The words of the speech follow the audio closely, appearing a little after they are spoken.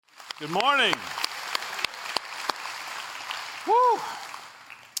Good morning. Woo!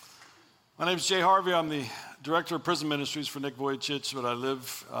 My name is Jay Harvey. I'm the Director of Prison Ministries for Nick Vujicic, but I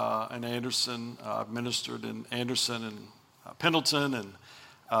live in Anderson. I've ministered in Anderson and Pendleton and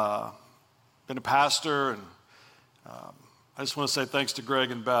been a pastor. And I just want to say thanks to Greg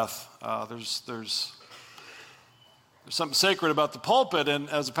and Beth. There's something sacred about the pulpit, and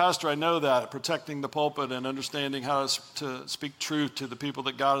as a pastor, I know that, protecting the pulpit and understanding how to speak truth to the people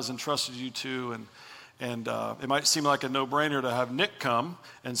that God has entrusted you to, and it might seem like a no-brainer to have Nick come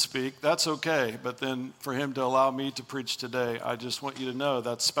and speak. That's okay, but then for him to allow me to preach today, I just want you to know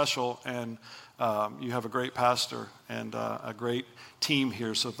that's special, and you have a great pastor and a great team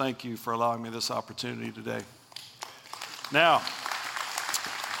here, so thank you for allowing me this opportunity today. Now,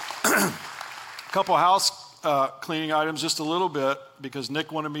 a couple house cleaning items, just a little bit, because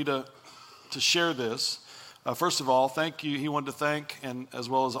Nick wanted me to share this. First of all, thank you. He wanted to thank, and as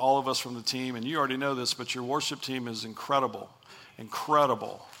well as all of us from the team, and you already know this, but your worship team is incredible. I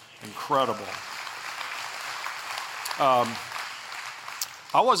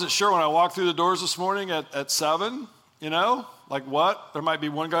wasn't sure when I walked through the doors this morning at 7, like what? There might be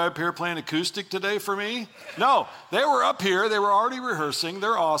one guy up here playing acoustic today for me. No, they were up here. They were already rehearsing.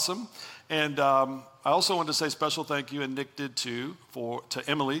 They're awesome. And I also wanted to say special thank you, and Nick did too, to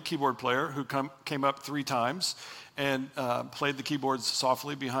Emily, keyboard player, who came up 3 times and played the keyboards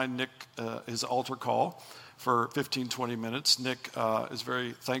softly behind Nick, his altar call for 15, 20 minutes. Nick is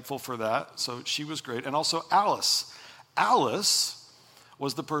very thankful for that, so she was great. And also Alice. Alice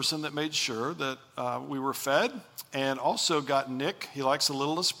was the person that made sure that we were fed, and also got Nick, he likes a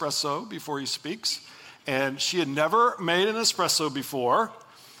little espresso before he speaks, and she had never made an espresso before.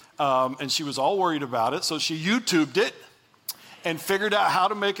 And she was all worried about it, so she YouTubed it and figured out how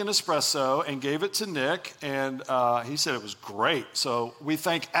to make an espresso and gave it to Nick, and he said it was great. So we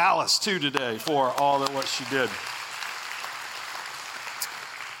thank Alice, too, today for all of what she did.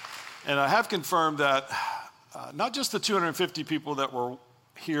 And I have confirmed that not just the 250 people that were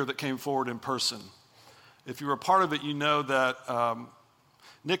here that came forward in person. If you were a part of it, you know that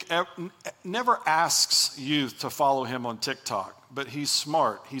Nick never asks youth to follow him on TikTok, but he's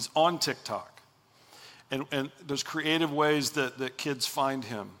smart. He's on TikTok. And there's creative ways that kids find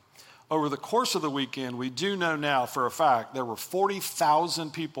him. Over the course of the weekend, we do know now for a fact there were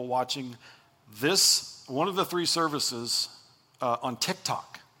 40,000 people watching one of the 3 services on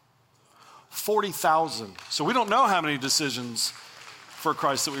TikTok. 40,000. So we don't know how many decisions for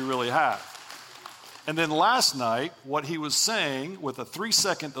Christ that we really have. And then last night, what he was saying with a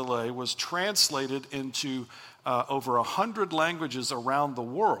 3-second delay was translated into over 100 languages around the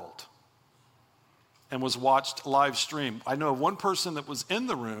world and was watched live stream. I know of one person that was in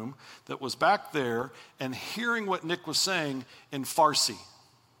the room that was back there and hearing what Nick was saying in Farsi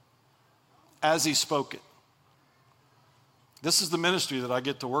as he spoke it. This is the ministry that I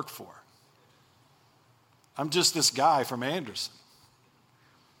get to work for. I'm just this guy from Anderson.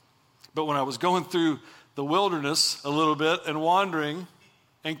 But when I was going through the wilderness a little bit and wandering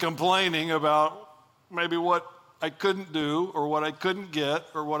and complaining about maybe what I couldn't do or what I couldn't get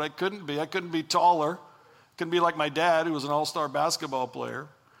or what I couldn't be taller, couldn't be like my dad who was an all-star basketball player.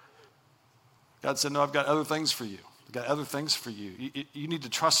 God said, no, I've got other things for you. I've got other things for you. You need to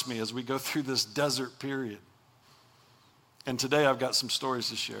trust me as we go through this desert period. And today I've got some stories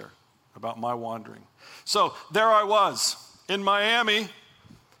to share about my wandering. So there I was in Miami,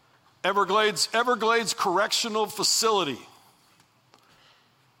 Everglades Correctional Facility.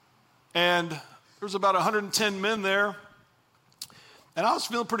 And there was about 110 men there. And I was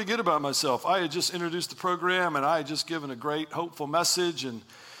feeling pretty good about myself. I had just introduced the program, and I had just given a great, hopeful message. And,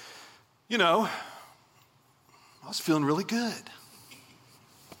 I was feeling really good.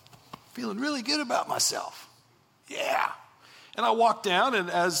 Feeling really good about myself. Yeah. And I walked down, and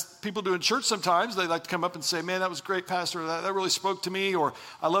as people do in church sometimes, they like to come up and say, man, that was great, Pastor. That really spoke to me, or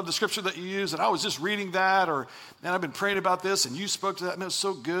I love the scripture that you use, and I was just reading that, or, man, I've been praying about this, and you spoke to that, and it was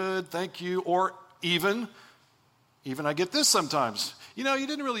so good, thank you. Or even I get this sometimes. You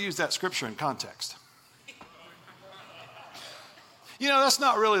didn't really use that scripture in context. That's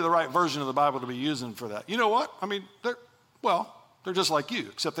not really the right version of the Bible to be using for that. You know what? I mean, they're just like you,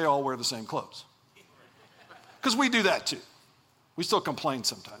 except they all wear the same clothes. Because we do that too. We still complain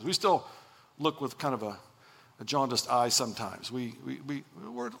sometimes. We still look with kind of a jaundiced eye sometimes. We're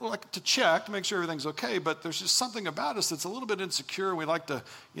like to check to make sure everything's okay, but there's just something about us that's a little bit insecure, and we like to,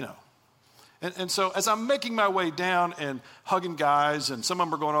 And so as I'm making my way down and hugging guys, and some of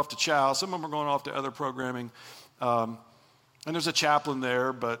them are going off to chow, some of them are going off to other programming, and there's a chaplain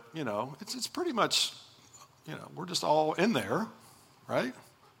there, but, it's pretty much, we're just all in there, right?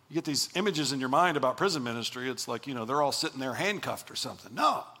 You get these images in your mind about prison ministry. It's like, they're all sitting there handcuffed or something.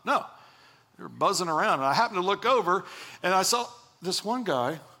 No. They're buzzing around. And I happened to look over, and I saw this one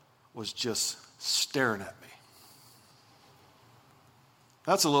guy was just staring at me.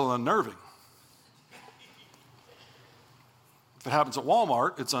 That's a little unnerving. If it happens at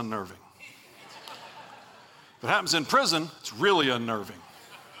Walmart, it's unnerving. If it happens in prison, it's really unnerving.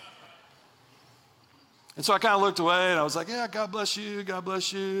 And so I kind of looked away, and I was like, yeah, God bless you, God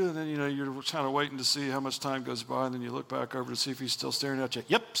bless you. And then, you're kind of waiting to see how much time goes by, and then you look back over to see if he's still staring at you.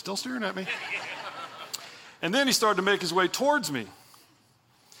 Yep, still staring at me. And then he started to make his way towards me.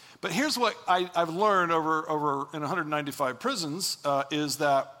 But here's what I've learned over in 195 prisons is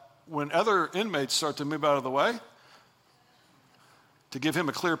that when other inmates start to move out of the way to give him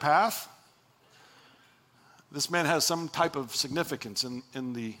a clear path, this man has some type of significance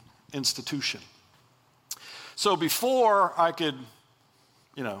in the institution. So before I could,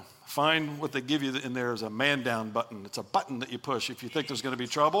 find what they give you in there is a man down button. It's a button that you push if you think there's going to be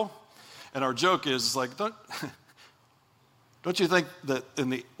trouble. And our joke is like, don't you think that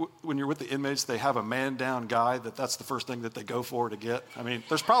when you're with the inmates, they have a man down guy, that's the first thing that they go for to get? I mean,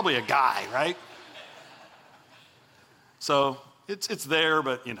 there's probably a guy, right? So it's there,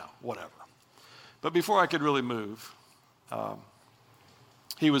 but whatever. But before I could really move,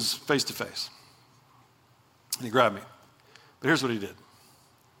 he was face to face. And he grabbed me. But here's what he did.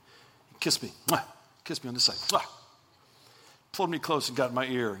 He kissed me. Kissed me on this side. Pulled me close and got in my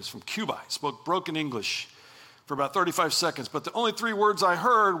ear. He's from Cuba. He spoke broken English for about 35 seconds. But the only 3 words I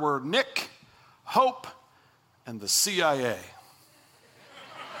heard were Nick, Hope, and the CIA.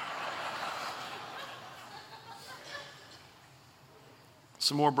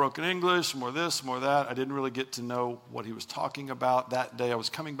 Some more broken English, some more this, some more that. I didn't really get to know what he was talking about that day. I was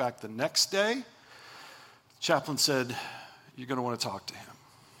coming back the next day. The chaplain said, you're going to want to talk to him.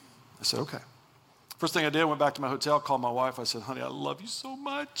 I said, okay. First thing I did, I went back to my hotel, called my wife. I said, honey, I love you so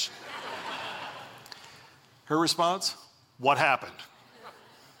much. Her response, what happened?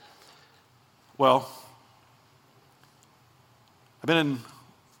 Well, I've been in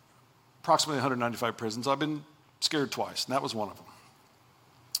approximately 195 prisons. I've been scared twice, and that was one of them,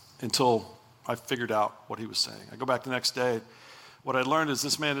 until I figured out what he was saying. I go back the next day. What I learned is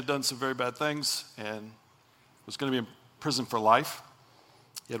this man had done some very bad things and was going to be in prison for life.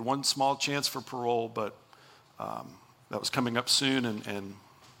 He had one small chance for parole, but that was coming up soon, and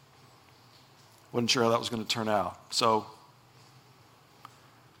wasn't sure how that was going to turn out. So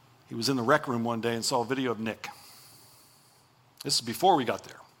he was in the rec room one day and saw a video of Nick. This is before we got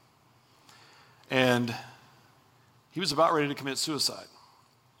there. And he was about ready to commit suicide.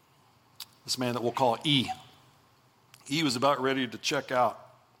 This man that we'll call E. E was about ready to check out.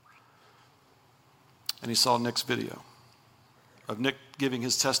 And he saw Nick's video of Nick giving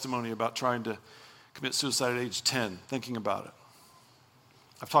his testimony about trying to commit suicide at age 10, thinking about it.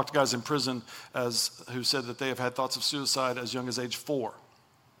 I've talked to guys in prison who said that they have had thoughts of suicide as young as age 4.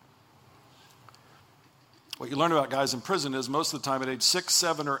 What you learn about guys in prison is most of the time at age 6,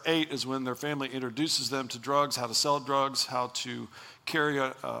 7, or 8 is when their family introduces them to drugs, how to sell drugs, how to carry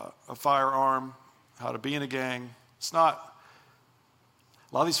a firearm, how to be in a gang. It's not,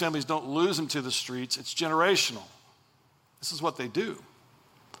 a lot of these families don't lose them to the streets. It's generational. This is what they do.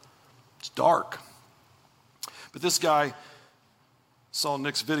 It's dark. But this guy saw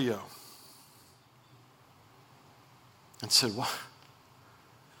Nick's video and said,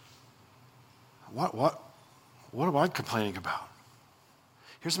 what am I complaining about?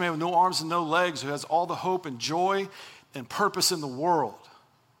 Here's a man with no arms and no legs who has all the hope and joy and purpose in the world.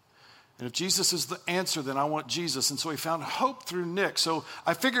 And if Jesus is the answer, then I want Jesus. And so he found hope through Nick. So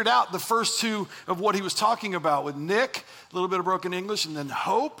I figured out the first 2 of what he was talking about with Nick, a little bit of broken English, and then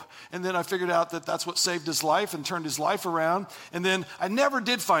hope. And then I figured out that that's what saved his life and turned his life around. And then I never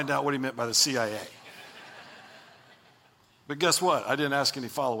did find out what he meant by the CIA. But guess what? I didn't ask any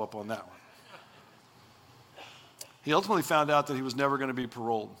follow-up on that one. He ultimately found out that he was never going to be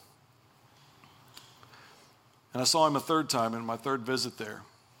paroled. And I saw him a 3rd time in my 3rd visit there.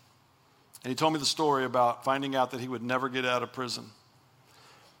 And he told me the story about finding out that he would never get out of prison.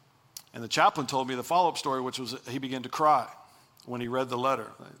 And the chaplain told me the follow-up story, which was he began to cry when he read the letter.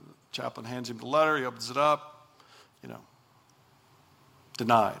 The chaplain hands him the letter, he opens it up,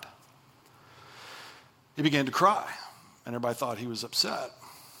 denied. He began to cry, and everybody thought he was upset.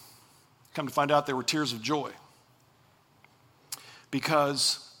 Come to find out they were tears of joy.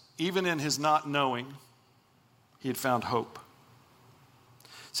 Because even in his not knowing, he had found hope.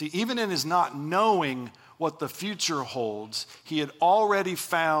 See, even in his not knowing what the future holds, he had already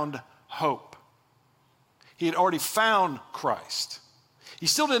found hope. He had already found Christ. He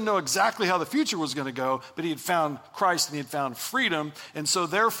still didn't know exactly how the future was going to go, but he had found Christ and he had found freedom. And so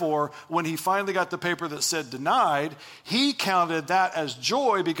therefore, when he finally got the paper that said denied, he counted that as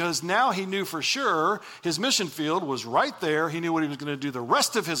joy because now he knew for sure his mission field was right there. He knew what he was going to do the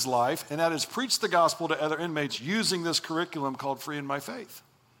rest of his life, and that is preach the gospel to other inmates using this curriculum called Free in My Faith.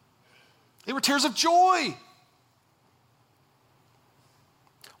 They were tears of joy.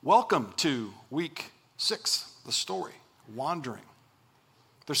 Welcome to week 6, the story, wandering.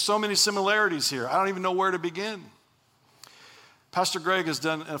 There's so many similarities here. I don't even know where to begin. Pastor Greg has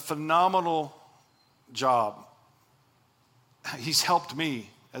done a phenomenal job. He's helped me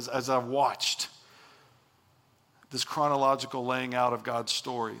as I've watched this chronological laying out of God's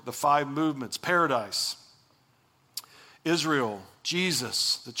story. The 5 movements, paradise, Israel,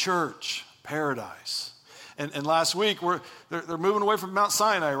 Jesus, the church, paradise. And last week, they're moving away from Mount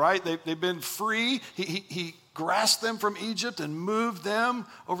Sinai, right? They've been free. He grasped them from Egypt and moved them,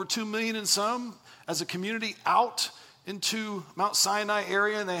 over 2 million and some, as a community out into Mount Sinai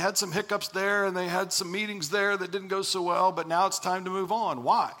area. And they had some hiccups there, and they had some meetings there that didn't go so well. But now it's time to move on.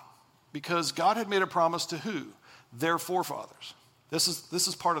 Why? Because God had made a promise to who? Their forefathers. This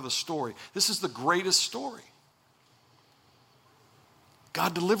is part of the story. This is the greatest story.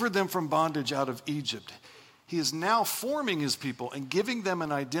 God delivered them from bondage out of Egypt. He is now forming his people and giving them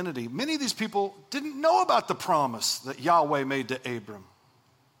an identity. Many of these people didn't know about the promise that Yahweh made to Abram.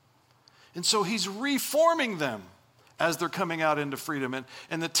 And so he's reforming them as they're coming out into freedom.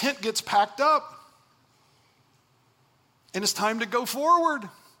 And the tent gets packed up. And it's time to go forward.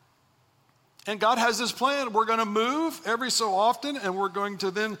 And God has this plan. We're going to move every so often, and we're going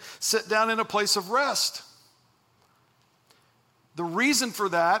to then sit down in a place of rest. The reason for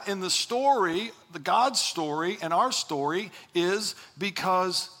that in the story, the God's story and our story, is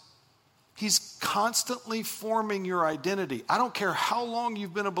because he's constantly forming your identity. I don't care how long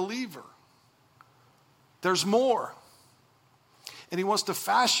you've been a believer. There's more. And he wants to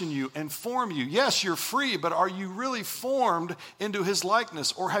fashion you and form you. Yes, you're free, but are you really formed into his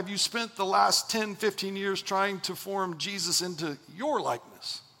likeness? Or have you spent the last 10, 15 years trying to form Jesus into your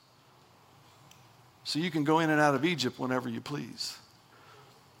likeness? So you can go in and out of Egypt whenever you please.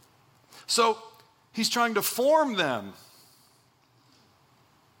 So he's trying to form them.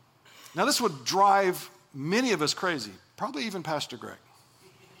 Now this would drive many of us crazy, probably even Pastor Greg.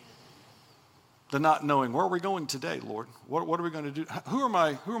 The not knowing, where are we going today, Lord? What are we going to do? Who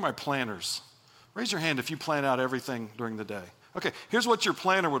are my planners? Raise your hand if you plan out everything during the day. Okay, here's what your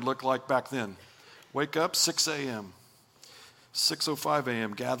planner would look like back then. Wake up, 6 a.m. 6:05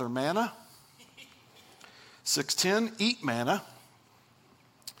 a.m., gather manna. 6:10, eat manna.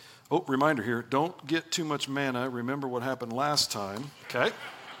 Oh, reminder here, don't get too much manna. Remember what happened last time, okay?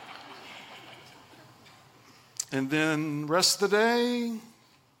 And then rest of the day,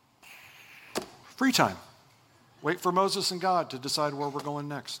 free time. Wait for Moses and God to decide where we're going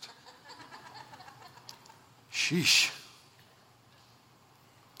next. Sheesh.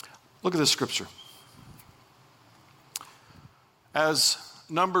 Look at this scripture. As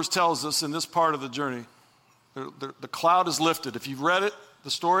Numbers tells us in this part of the journey, the cloud is lifted. If you've read it,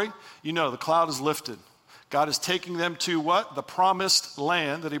 the story, you know the cloud is lifted. God is taking them to what? The promised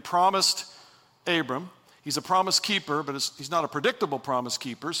land that he promised Abram. He's a promise keeper, but he's not a predictable promise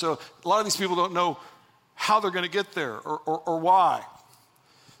keeper. So a lot of these people don't know how they're going to get there or why.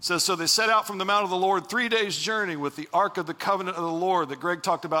 It says, so they set out from the mount of the Lord 3 days' journey with the ark of the covenant of the Lord that Greg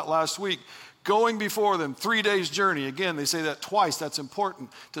talked about last week. Going before them, 3 days' journey. Again, they say that twice. That's important.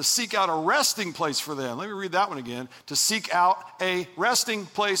 To seek out a resting place for them. Let me read that one again. To seek out a resting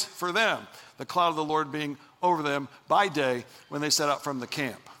place for them. The cloud of the Lord being over them by day when they set out from the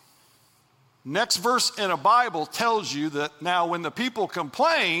camp. Next verse in a Bible tells you that now when the people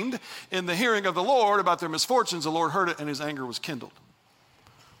complained in the hearing of the Lord about their misfortunes, the Lord heard it and his anger was kindled.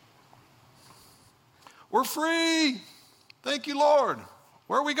 We're free. Thank you, Lord.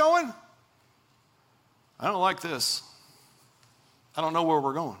 Where are we going? I don't like this. I don't know where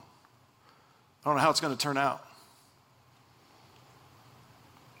we're going. I don't know how it's going to turn out.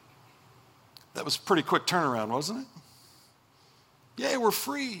 That was a pretty quick turnaround, wasn't it? Yay, we're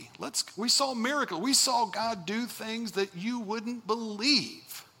free. We saw miracles. We saw God do things that you wouldn't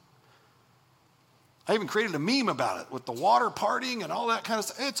believe. I even created a meme about it with the water partying and all that kind of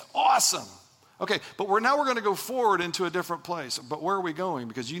stuff. It's awesome. Okay, but now we're going to go forward into a different place. But where are we going?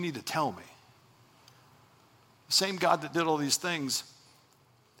 Because you need to tell me. The same God that did all these things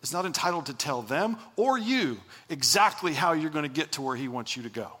is not entitled to tell them or you exactly how you're going to get to where he wants you to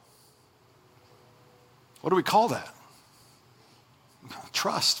go. What do we call that?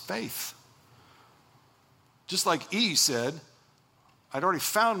 Trust, faith. Just like E said, I'd already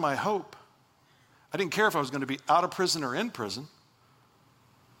found my hope. I didn't care if I was going to be out of prison or in prison.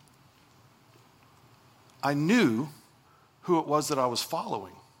 I knew who it was that I was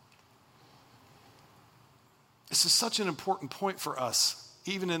following. This is such an important point for us,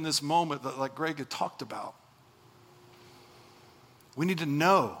 even in this moment that like Greg had talked about. We need to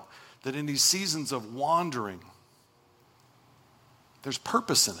know that in these seasons of wandering, there's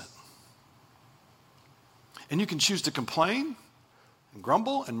purpose in it. And you can choose to complain and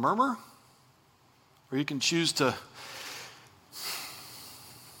grumble and murmur, or you can choose to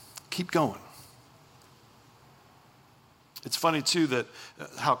keep going. It's funny, too, that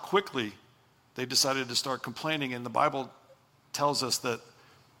how quickly they decided to start complaining, and the Bible tells us that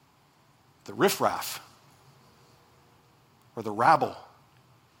the riffraff or the rabble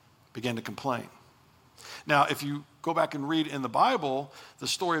began to complain. Now, if you go back and read in the Bible the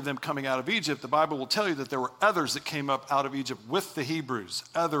story of them coming out of Egypt, the Bible will tell you that there were others that came up out of Egypt with the Hebrews,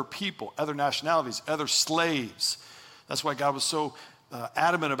 other people, other nationalities, other slaves. That's why God was so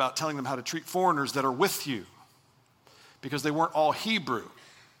adamant about telling them how to treat foreigners that are with you, because they weren't all Hebrew.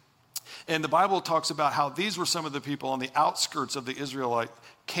 And the Bible talks about how these were some of the people on the outskirts of the Israelite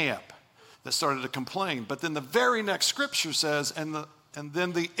camp that started to complain. But then the very next scripture says, and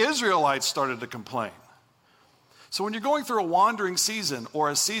then the Israelites started to complain. So when you're going through a wandering season, or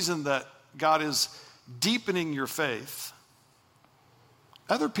a season that God is deepening your faith,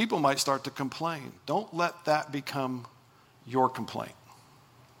 other people might start to complain. Don't let that become your complaint.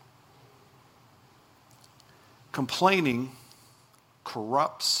 Complaining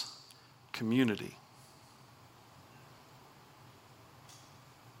corrupts community,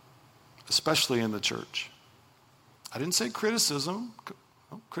 especially in the church. I didn't say criticism.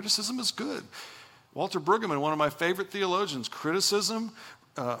 Criticism is good. Walter Brueggemann, one of my favorite theologians, criticism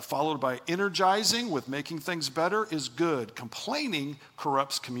followed by energizing with making things better is good. Complaining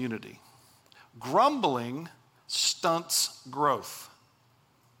corrupts community. Grumbling stunts growth.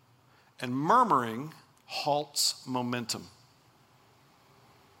 And murmuring halts momentum.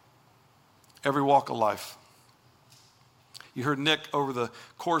 Every walk of life. You heard Nick over the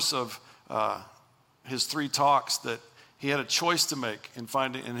course of his 3 talks that he had a choice to make in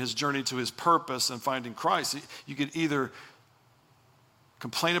his journey to his purpose and finding Christ. You could either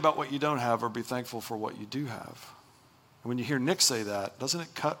complain about what you don't have or be thankful for what you do have. And when you hear Nick say that, doesn't it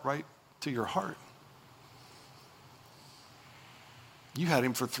cut right to your heart? You had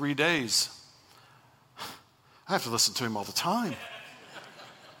him for 3 days. I have to listen to him all the time.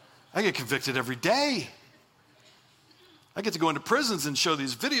 I get convicted every day. I get to go into prisons and show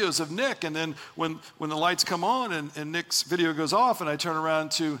these videos of Nick, and then when the lights come on and Nick's video goes off and I turn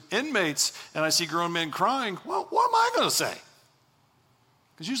around to inmates and I see grown men crying, well, what am I going to say?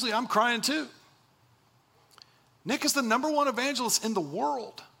 Because usually I'm crying too. Nick is the #1 evangelist in the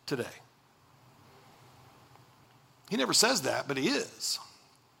world today. He never says that, but he is.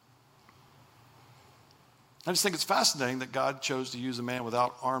 I just think it's fascinating that God chose to use a man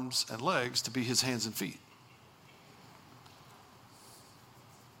without arms and legs to be his hands and feet.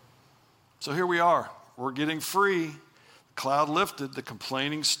 So here we are. We're getting free. The cloud lifted. The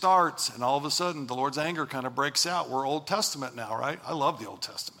complaining starts. And all of a sudden, the Lord's anger kind of breaks out. We're Old Testament now, right? I love the Old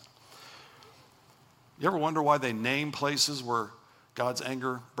Testament. You ever wonder why they name places where God's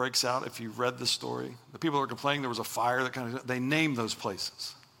anger breaks out? If you've read this story, the people that were complaining there was a fire they named those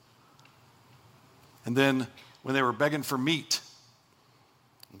places. And then when they were begging for meat,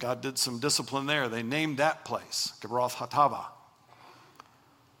 God did some discipline there. They named that place, Kibroth Hatava.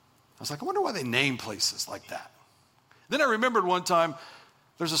 I was like, I wonder why they name places like that. Then I remembered one time,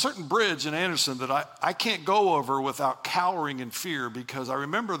 there's a certain bridge in Anderson that I can't go over without cowering in fear, because I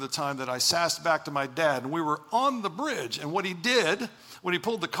remember the time that I sassed back to my dad, and we were on the bridge, and what he did, when he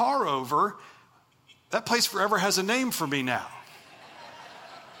pulled the car over, that place forever has a name for me now.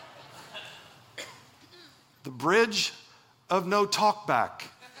 The bridge of no talk back.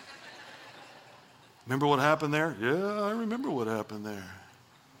 Remember what happened there? Yeah, I remember what happened there.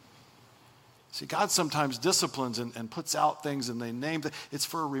 See, God sometimes disciplines and puts out things, and they name them. It's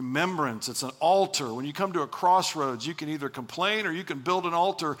for a remembrance. It's an altar. When you come to a crossroads, you can either complain or you can build an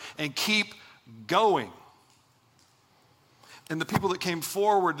altar and keep going. And the people that came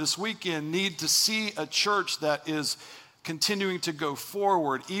forward this weekend need to see a church that is continuing to go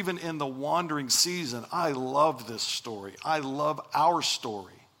forward, even in the wandering season. I love this story. I love our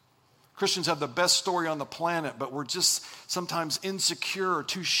story. Christians have the best story on the planet, but we're just sometimes insecure or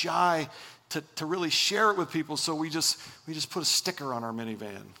too shy to really share it with people, so we just put a sticker on our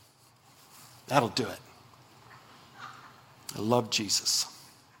minivan. That'll do it. I love Jesus.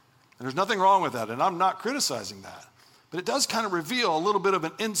 And there's nothing wrong with that, and I'm not criticizing that. But it does kind of reveal a little bit of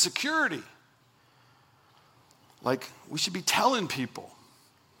an insecurity. Like, we should be telling people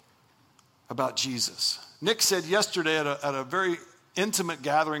about Jesus. Nick said yesterday at a very intimate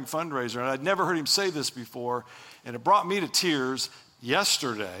gathering fundraiser, and I'd never heard him say this before, and it brought me to tears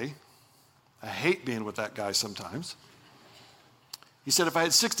yesterday. I hate being with that guy sometimes. He said, if I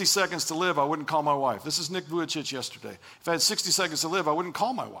had 60 seconds to live, I wouldn't call my wife. This is Nick Vujicic yesterday. If I had 60 seconds to live, I wouldn't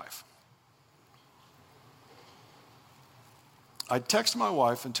call my wife. I'd text my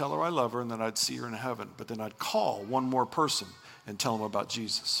wife and tell her I love her and that I'd see her in heaven, but then I'd call one more person and tell them about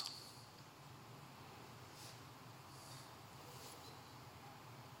Jesus.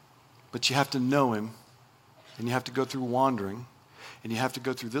 But you have to know him, and you have to go through wandering, and you have to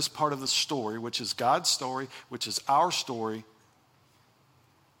go through this part of the story, which is God's story, which is our story,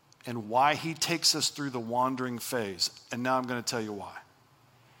 and why he takes us through the wandering phase. And now I'm going to tell you why.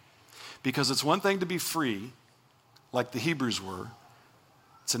 Because it's one thing to be free, like the Hebrews were.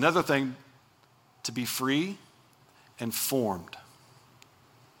 It's another thing to be free and formed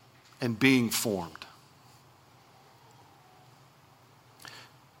and being formed.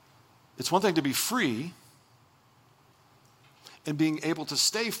 It's one thing to be free and being able to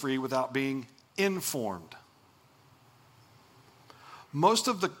stay free without being informed. Most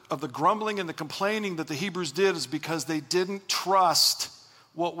of the grumbling and the complaining that the Hebrews did is because they didn't trust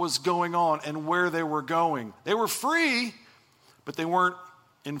what was going on and where they were going. They were free, but they weren't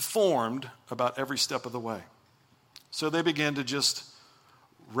informed about every step of the way. So they began to just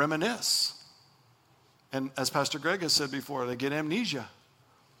reminisce. And as Pastor Greg has said before, they get amnesia.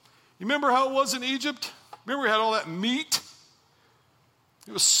 You remember how it was in Egypt? Remember we had all that meat?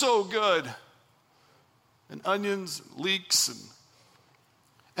 It was so good. And onions, and leeks,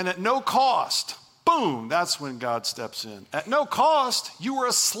 and at no cost, boom, that's when God steps in. At no cost, you were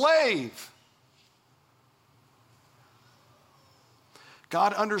a slave.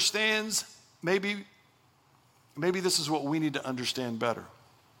 God understands, maybe this is what we need to understand better.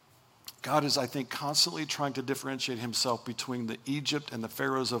 God is, I think, constantly trying to differentiate himself between the Egypt and the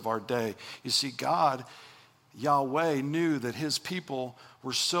pharaohs of our day. You see, God, Yahweh, knew that his people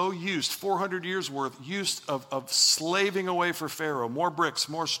were so used, 400 years worth, used of slaving away for Pharaoh, more bricks,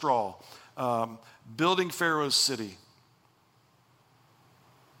 more straw, building Pharaoh's city.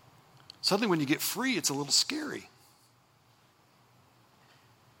 Suddenly when you get free, it's a little scary.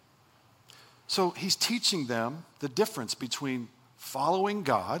 So he's teaching them the difference between following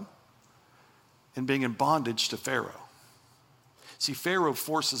God and being in bondage to Pharaoh. See, Pharaoh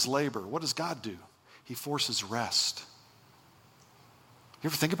forces labor. What does God do? He forces rest. You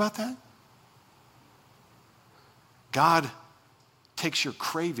ever think about that? God takes your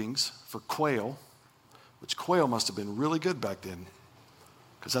cravings for quail, which quail must have been really good back then,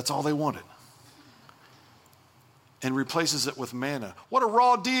 because that's all they wanted, and replaces it with manna. What a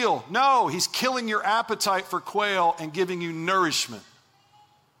raw deal. No, he's killing your appetite for quail and giving you nourishment,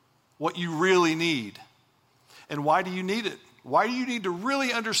 what you really need. And why do you need it? Why do you need to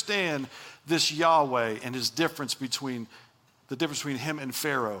really understand this Yahweh and his difference between him and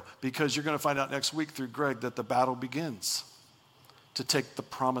Pharaoh? Because you're going to find out next week through Greg that the battle begins to take the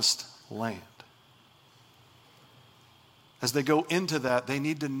promised land. As they go into that, they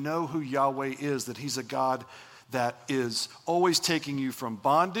need to know who Yahweh is, that he's a God that is always taking you from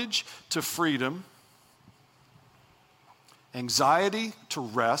bondage to freedom, anxiety to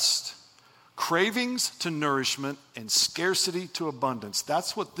rest, cravings to nourishment, and scarcity to abundance.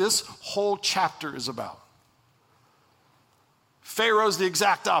 That's what this whole chapter is about. Pharaoh's the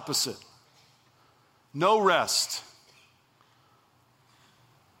exact opposite. No rest.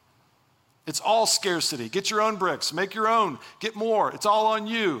 It's all scarcity. Get your own bricks. Make your own. Get more. It's all on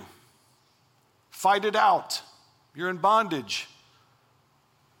you. Fight it out. You're in bondage.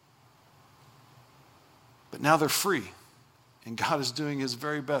 But now they're free. And God is doing his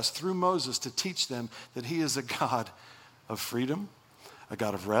very best through Moses to teach them that he is a God of freedom, a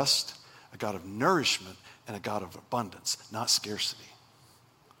God of rest, a God of nourishment, and a God of abundance, not scarcity.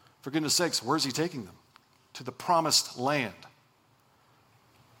 For goodness sakes, where's he taking them? To the promised land.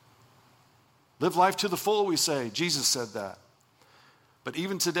 Live life to the full, we say. Jesus said that. But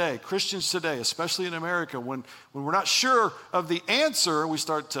even today, Christians today, especially in America, when we're not sure of the answer, we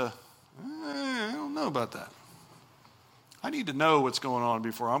start to, I don't know about that. I need to know what's going on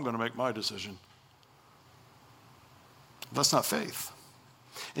before I'm going to make my decision. That's not faith.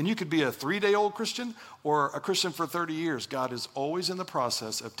 And you could be a 3-day-old Christian or a Christian for 30 years. God is always in the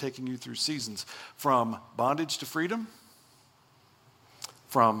process of taking you through seasons from bondage to freedom,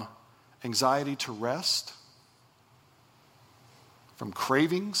 from anxiety to rest, from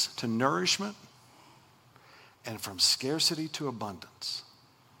cravings to nourishment, and from scarcity to abundance.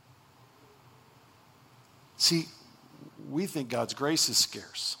 See, we think God's grace is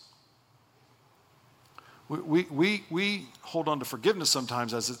scarce. We hold on to forgiveness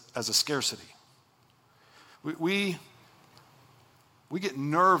sometimes as a scarcity. We get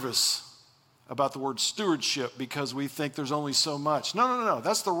nervous about the word stewardship because we think there's only so much. No.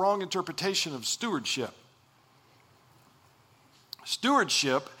 That's the wrong interpretation of stewardship.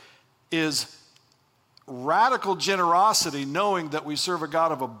 Stewardship is radical generosity, knowing that we serve a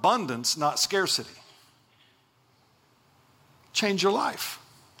God of abundance, not scarcity. Change your life.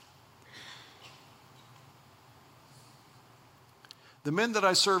 The men that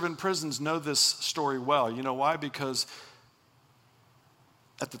I serve in prisons know this story well. You know why? Because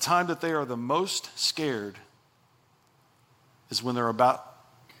at the time that they are the most scared is when they're about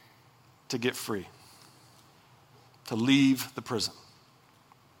to get free, to leave the prison.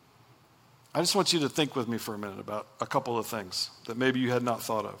 I just want you to think with me for a minute about a couple of things that maybe you had not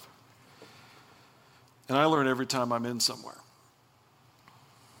thought of. And I learn every time I'm in somewhere.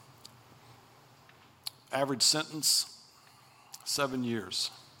 Average sentence, 7 years.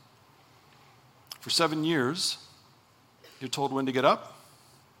 For 7 years, you're told when to get up,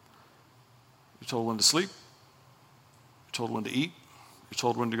 you're told when to sleep, you're told when to eat, you're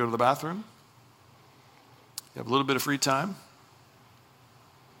told when to go to the bathroom. You have a little bit of free time.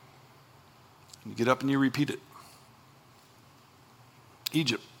 And you get up and you repeat it.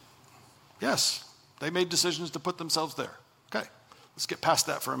 Egypt. Yes, they made decisions to put themselves there. Okay, let's get past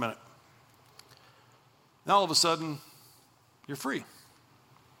that for a minute. Now all of a sudden, you're free.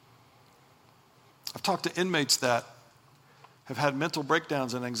 I've talked to inmates that have had mental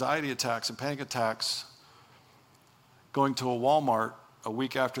breakdowns and anxiety attacks and panic attacks going to a Walmart a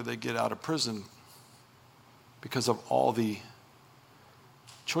week after they get out of prison because of all the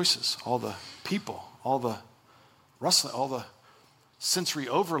choices, all the people, all the wrestling, all the sensory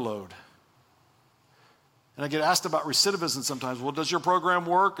overload. And I get asked about recidivism sometimes. Well, does your program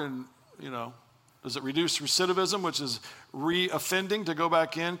work? And, does it reduce recidivism, which is re-offending to go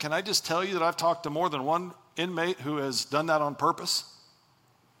back in? Can I just tell you that I've talked to more than one inmate who has done that on purpose?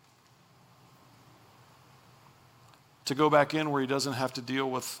 To go back in where he doesn't have to deal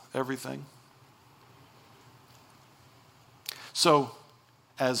with everything. So,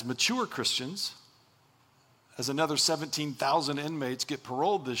 as mature Christians, as another 17,000 inmates get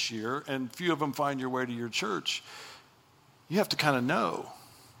paroled this year, and few of them find your way to your church, you have to kind of know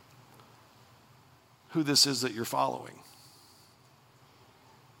who this is that you're following.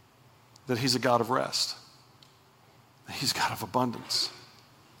 That he's a God of rest. That he's a God of abundance.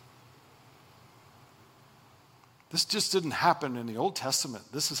 This just didn't happen in the Old Testament.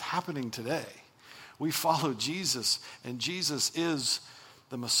 This is happening today. We follow Jesus, and Jesus is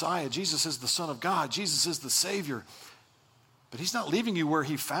the Messiah. Jesus is the Son of God. Jesus is the Savior. But he's not leaving you where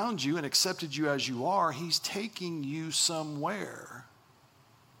he found you and accepted you as you are. He's taking you somewhere,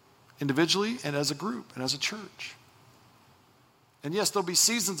 individually and as a group and as a church. And yes, there'll be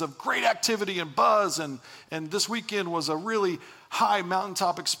seasons of great activity and buzz, and this weekend was a really high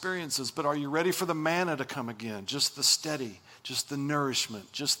mountaintop experiences, but are you ready for the manna to come again? Just the steady, just the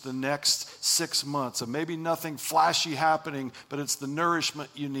nourishment, just the next 6 months of maybe nothing flashy happening, but it's the nourishment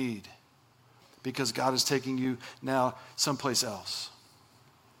you need because God is taking you now someplace else.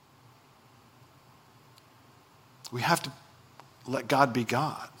 We have to let God be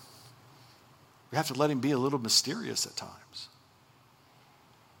God. We have to let him be a little mysterious at times.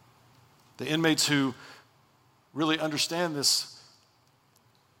 The inmates who really understand this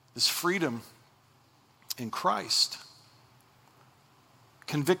freedom in Christ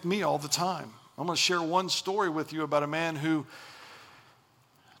convict me all the time. I'm going to share one story with you about a man who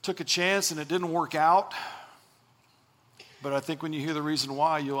took a chance and it didn't work out. But I think when you hear the reason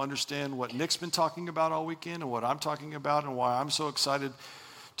why, you'll understand what Nick's been talking about all weekend and what I'm talking about and why I'm so excited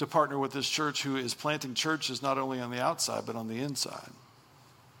to partner with this church who is planting churches not only on the outside but on the inside.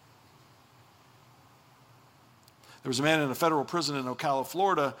 There was a man in a federal prison in Ocala,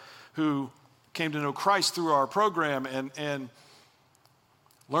 Florida, who came to know Christ through our program and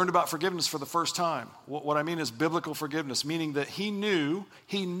learned about forgiveness for the first time. What I mean is biblical forgiveness, meaning that he knew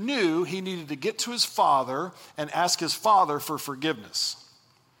he needed to get to his father and ask his father for forgiveness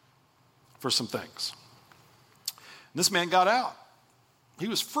for some things. And this man got out. He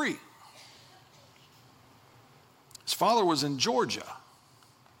was free. His father was in Georgia.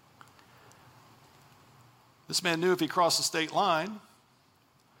 This man knew if he crossed the state line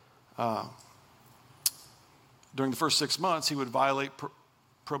during the first 6 months, he would violate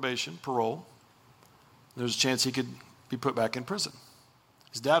probation, parole. There's a chance he could be put back in prison.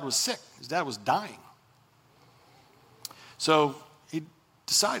 His dad was sick. His dad was dying. So he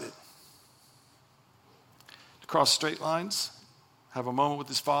decided to cross straight lines, have a moment with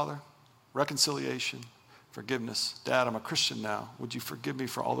his father, reconciliation, forgiveness. Dad, I'm a Christian now. Would you forgive me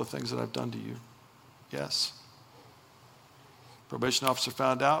for all the things that I've done to you? Yes. Probation officer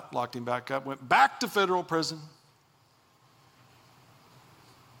found out, locked him back up, went back to federal prison.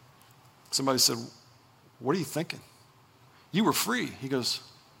 Somebody said, what are you thinking? You were free. He goes,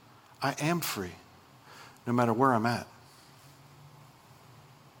 I am free, no matter where I'm at.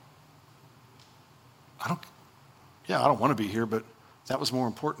 I don't want to be here, but that was more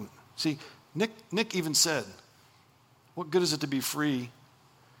important. See, Nick even said, what good is it to be free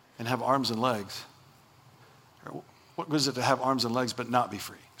and have arms and legs? Or what good is it to have arms and legs but not be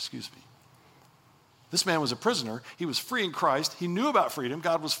free? Excuse me. This man was a prisoner. He was free in Christ. He knew about freedom.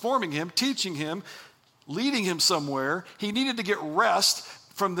 God was forming him, teaching him, leading him somewhere. He needed to get rest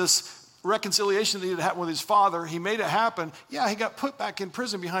from this reconciliation that he had happened with his father. He made it happen. Yeah, he got put back in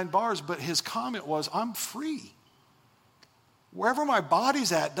prison behind bars, but his comment was, I'm free. Wherever my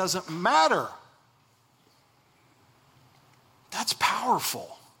body's at doesn't matter. That's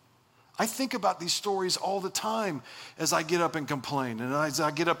powerful. I think about these stories all the time as I get up and complain, and as I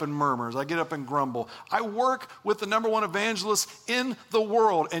get up and murmur, as I get up and grumble. I work with the number one evangelist in the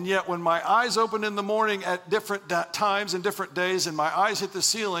world, and yet when my eyes open in the morning at different times and different days and my eyes hit the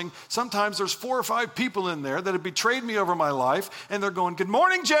ceiling, sometimes there's 4 or 5 people in there that have betrayed me over my life, and they're going, good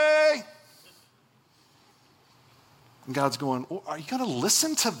morning, Jay. And God's going, oh, are you going to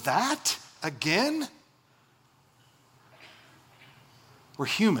listen to that again? We're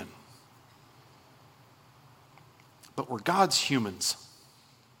human. But we're God's humans.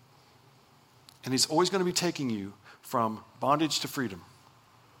 And he's always going to be taking you from bondage to freedom,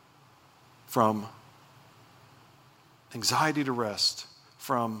 from anxiety to rest,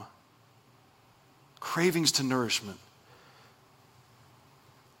 from cravings to nourishment,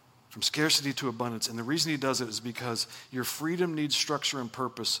 from scarcity to abundance. And the reason he does it is because your freedom needs structure and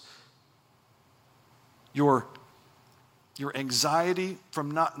purpose. Your anxiety from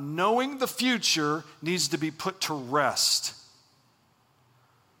not knowing the future needs to be put to rest.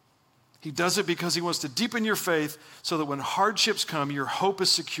 He does it because he wants to deepen your faith so that when hardships come, your hope is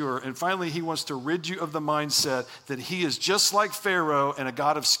secure. And finally, he wants to rid you of the mindset that he is just like Pharaoh and a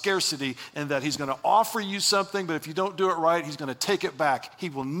God of scarcity, and that he's going to offer you something, but if you don't do it right, he's going to take it back. He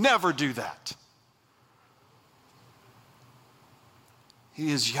will never do that.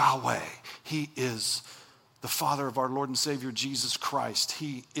 He is Yahweh. He is the Father of our Lord and Savior, Jesus Christ.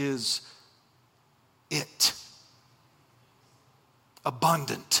 He is it.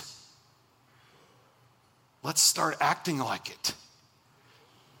 Abundant. Let's start acting like it.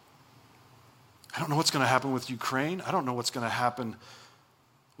 I don't know what's going to happen with Ukraine. I don't know what's going to happen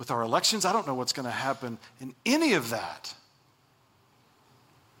with our elections. I don't know what's going to happen in any of that.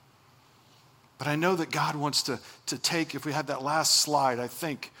 But I know that God wants to take, if we had that last slide, I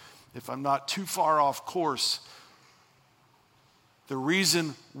think, if I'm not too far off course, the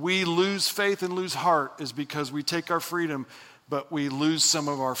reason we lose faith and lose heart is because we take our freedom, but we lose some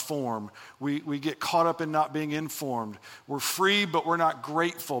of our form. We get caught up in not being informed. We're free, but we're not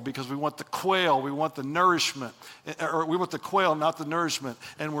grateful because we want the quail, we want the nourishment, or we want the quail, not the nourishment.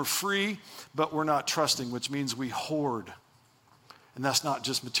 And we're free, but we're not trusting, which means we hoard. And that's not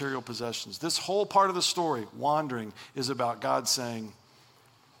just material possessions. This whole part of the story, wandering, is about God saying,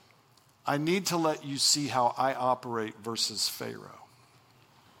 I need to let you see how I operate versus Pharaoh.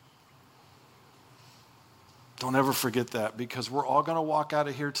 Don't ever forget that, because we're all going to walk out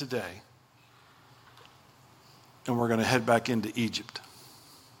of here today and we're going to head back into Egypt.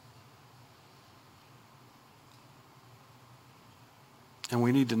 And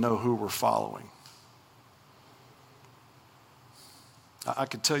we need to know who we're following. I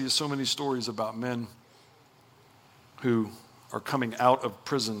could tell you so many stories about men who are coming out of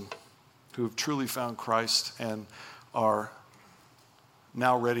prison, who have truly found Christ and are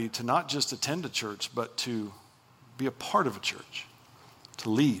now ready to not just attend a church, but to be a part of a church, to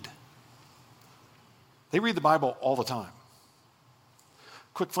lead. They read the Bible all the time.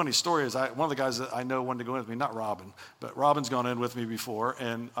 Quick funny story is one of the guys that I know wanted to go in with me, not Robin, but Robin's gone in with me before,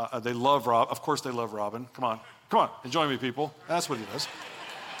 and they love Rob. Of course they love Robin. Come on, enjoy me, people. That's what he does.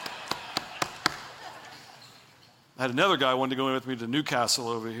 I had another guy wanted to go in with me to Newcastle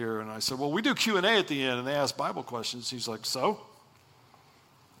over here, and I said, well, we do Q&A at the end, and they ask Bible questions. He's like, so?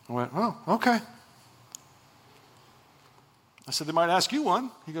 I went, oh, okay. I said, they might ask you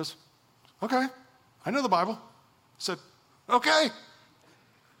one. He goes, okay, I know the Bible. I said, okay.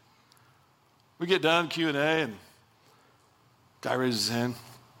 We get done, Q&A, and guy raises his hand.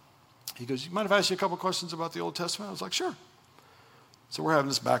 He goes, you mind if I ask you a couple questions about the Old Testament? I was like, sure. So we're having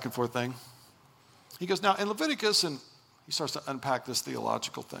this back and forth thing. He goes, now in Leviticus, and he starts to unpack this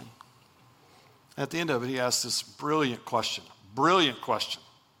theological thing. At the end of it, he asked this brilliant question.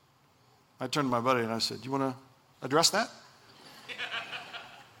 I turned to my buddy and I said, you want to address that?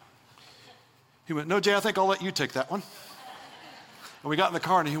 He went, no, Jay, I think I'll let you take that one. And we got in the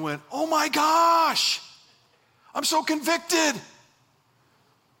car and he went, oh my gosh, I'm so convicted.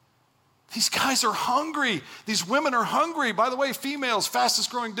 These guys are hungry. These women are hungry. By the way, females, fastest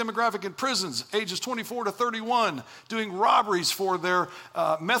growing demographic in prisons, ages 24 to 31, doing robberies for their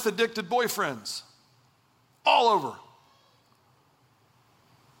meth-addicted boyfriends. All over.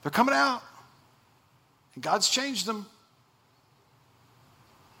 They're coming out. And God's changed them.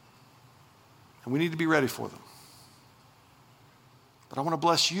 And we need to be ready for them. But I want to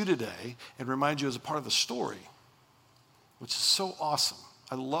bless you today and remind you as a part of the story, which is so awesome.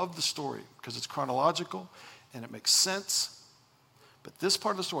 I love the story because it's chronological and it makes sense. But this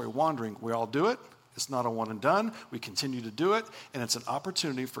part of the story, wandering, we all do it. It's not a one and done. We continue to do it. And it's an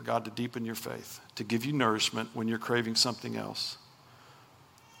opportunity for God to deepen your faith, to give you nourishment when you're craving something else,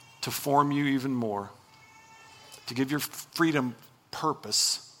 to form you even more, to give your freedom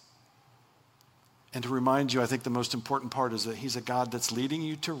purpose, and to remind you, I think the most important part is that he's a God that's leading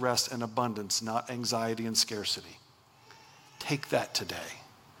you to rest and abundance, not anxiety and scarcity. Take that today.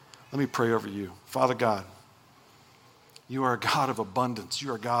 Let me pray over you. Father God, you are a God of abundance.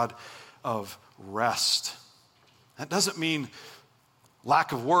 You are a God of rest. That doesn't mean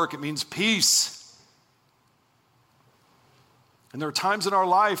lack of work. It means peace. And there are times in our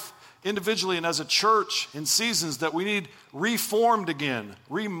life, individually and as a church, in seasons that we need reformed again,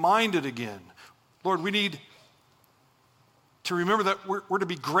 reminded again. Lord, we need to remember that we're to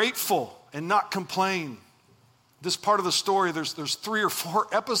be grateful and not complain. This part of the story, there's 3 or 4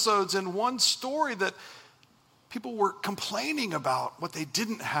 episodes in one story that people were complaining about what they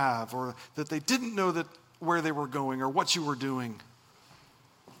didn't have or that they didn't know that where they were going or what you were doing.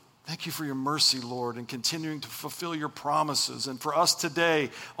 Thank you for your mercy, Lord, and continuing to fulfill your promises. And for us today,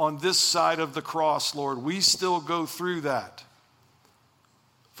 on this side of the cross, Lord, we still go through that.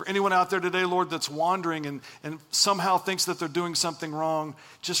 For anyone out there today, Lord, that's wandering and somehow thinks that they're doing something wrong,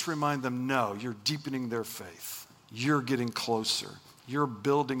 just remind them, no, you're deepening their faith. You're getting closer. You're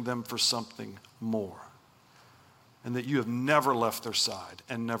building them for something more. And that you have never left their side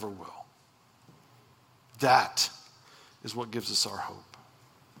and never will. That is what gives us our hope.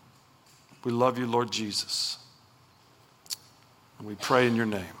 We love you, Lord Jesus. And we pray in your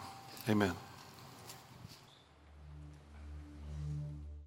name. Amen.